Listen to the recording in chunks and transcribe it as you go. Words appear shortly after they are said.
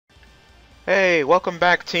Hey, welcome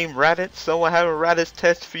back Team Raditz. So I have a Raditz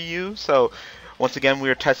test for you. So once again we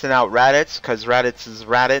are testing out Raditz because Raditz is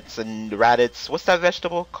Raditz and Raditz, what's that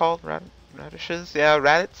vegetable called? Radishes? Yeah,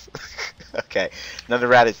 Raditz? Okay, another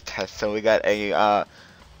Raditz test. So we got a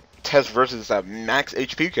test versus a max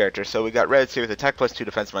HP character. So we got Raditz here with attack plus 2,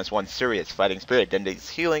 defense minus 1, serious, fighting spirit, Dende's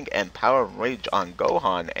healing, and power rage on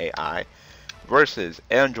Gohan AI versus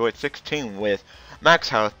Andriod 16 with max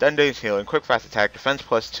health, Dende's healing, quick fast attack, defense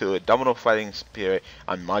plus 2, abdominal fighting spirit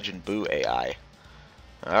on Majin AI.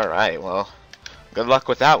 Alright, well, good luck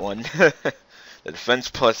with that one. The defense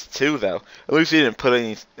plus 2 though. At least you didn't put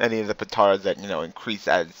any of the pataras that, increase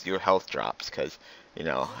as your health drops, because,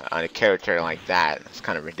 on a character like that, it's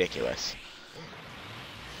kind of ridiculous.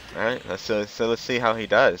 Alright, so let's see how he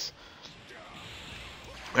does.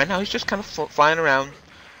 Right now he's just kind of flying around.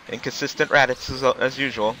 Inconsistent Raditz as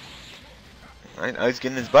usual. Right now he's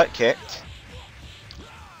getting his butt kicked.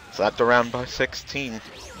 Slapped around by 16.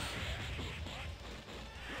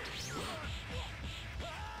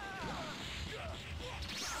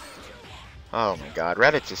 Oh my god,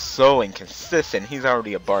 Raditz is so inconsistent. He's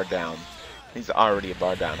already a bar down.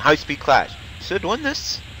 High speed clash. Should win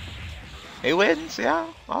this. He wins, yeah,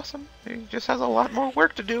 awesome. He just has a lot more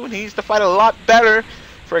work to do and he needs to fight a lot better.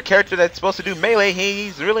 For a character that's supposed to do melee,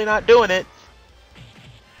 he's really not doing it.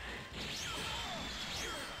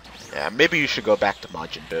 Yeah, maybe you should go back to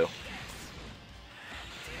Majin Buu.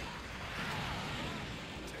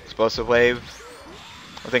 Explosive wave.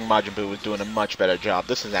 I think Majin Buu was doing a much better job.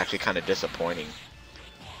 This is actually kind of disappointing.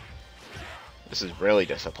 This is really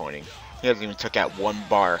disappointing. He hasn't even took out one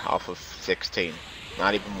bar off of 16.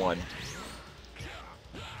 Not even one.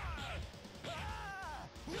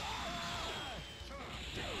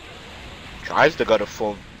 Tries to go to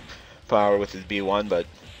full power with his B1, but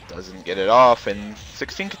doesn't get it off, and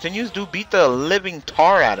 16 continues to beat the living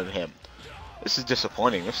tar out of him. This is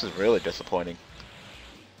disappointing. This is really disappointing.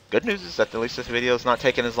 Good news is that at least this video is not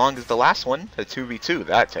taking as long as the last one, the 2v2.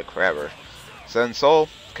 That took forever. Sun Soul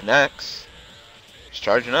connects. He's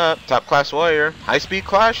charging up. Top class warrior. High speed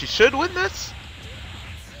clash. He should win this.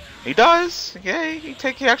 He does. Yay.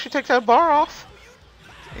 He actually takes that bar off.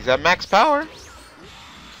 He's at max power.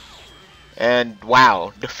 And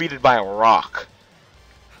wow, defeated by a rock.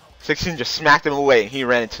 16 just smacked him away and he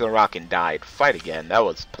ran into the rock and died. Fight again. That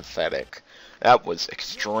was pathetic. That was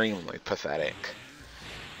extremely pathetic.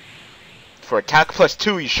 For attack plus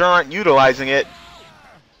 2, you sure aren't utilizing it.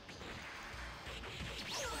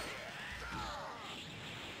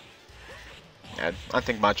 Yeah, I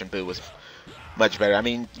think Majin Buu was much better. I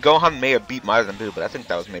mean, Gohan may have beat Majin Buu, but I think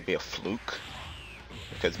that was maybe a fluke.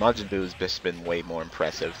 Because Majin Buu has just been way more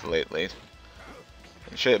impressive lately.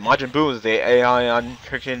 And shit, Majin Buu is the AI on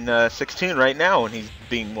freaking 16 right now, and he's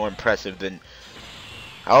being more impressive than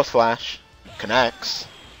Health Flash connects.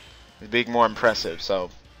 He's being more impressive, so.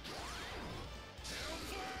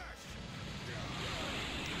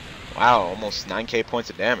 Wow, almost 9k points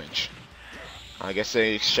of damage. I guess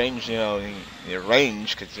they exchanged, your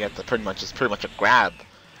range, because you have to pretty much a grab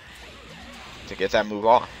to get that move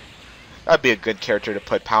off. That'd be a good character to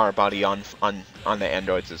put Power Body on the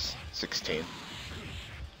androids as 16.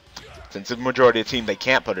 Since the majority of the team, they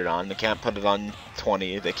can't put it on. They can't put it on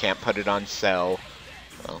 20. They can't put it on Cell.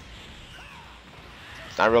 Well,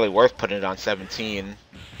 it's not really worth putting it on 17.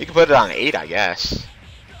 You can put it on 8, I guess.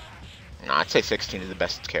 No, I'd say 16 is the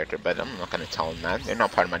best character, but I'm not going to tell them that. They're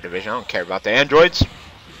not part of my division. I don't care about the androids.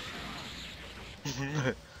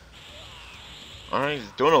 Alright,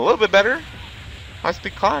 he's doing a little bit better. High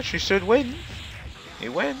speed clash, he should win. He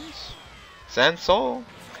wins. Sand Soul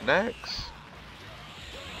connects.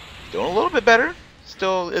 Doing a little bit better.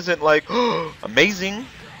 Still isn't like amazing.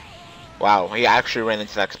 Wow, he actually ran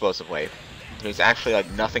into that explosive wave. There's actually like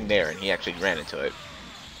nothing there, and he actually ran into it.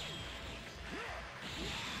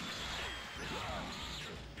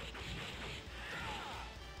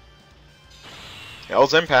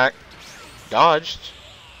 Hell's Impact. Dodged.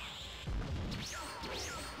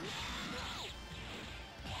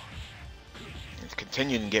 He's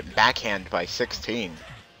continuing to get backhanded by 16.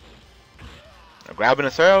 A grab and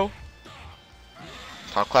a throw.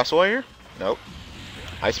 Top class warrior? Nope.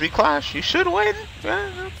 High speed clash. You should win.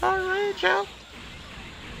 Power rage out.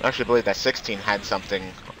 I actually believe that 16 had something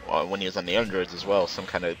when he was on the androids as well. Some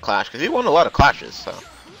kind of clash. Because he won a lot of clashes. So.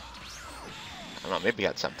 I don't know. Maybe he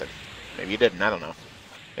had something. Maybe he didn't. I don't know.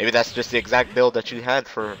 Maybe that's just the exact build that you had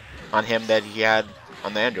on him that he had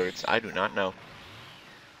on the androids. I do not know.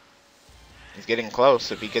 He's getting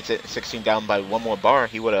close. If he gets it 16 down by one more bar,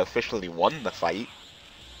 he would have officially won the fight.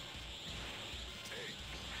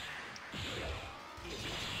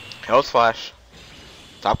 Hell's Flash.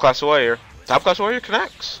 Top class warrior. Top Class Warrior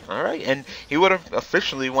connects. Alright, and he would have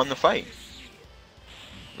officially won the fight.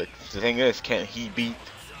 But the thing is, can he beat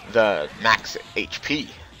the max HP?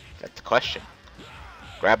 That's the question.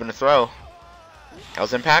 Grab and a throw.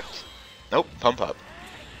 Hell's Impact? Nope, pump up.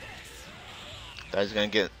 Thought he was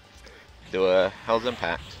gonna do a Hell's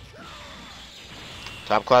Impact.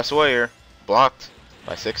 Top Class Warrior blocked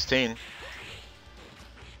by 16.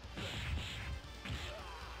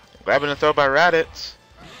 Grabbing a throw by Raditz.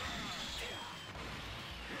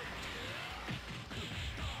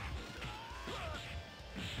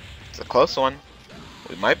 It's a close one.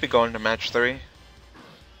 We might be going to match 3.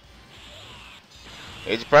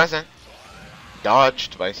 Age present.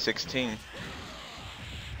 Dodged by 16.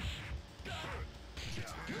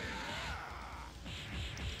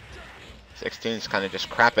 Is kind of just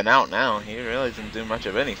crapping out now. He really doesn't do much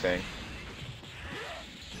of anything.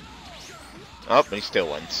 Oh, but he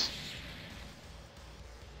still wins.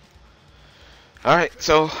 Alright,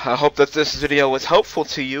 so I hope that this video was helpful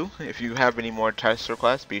to you. If you have any more test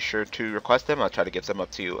requests, be sure to request them. I'll try to get them up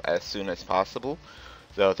to you as soon as possible.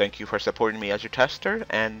 So thank you for supporting me as your tester,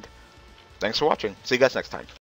 and thanks for watching. See you guys next time.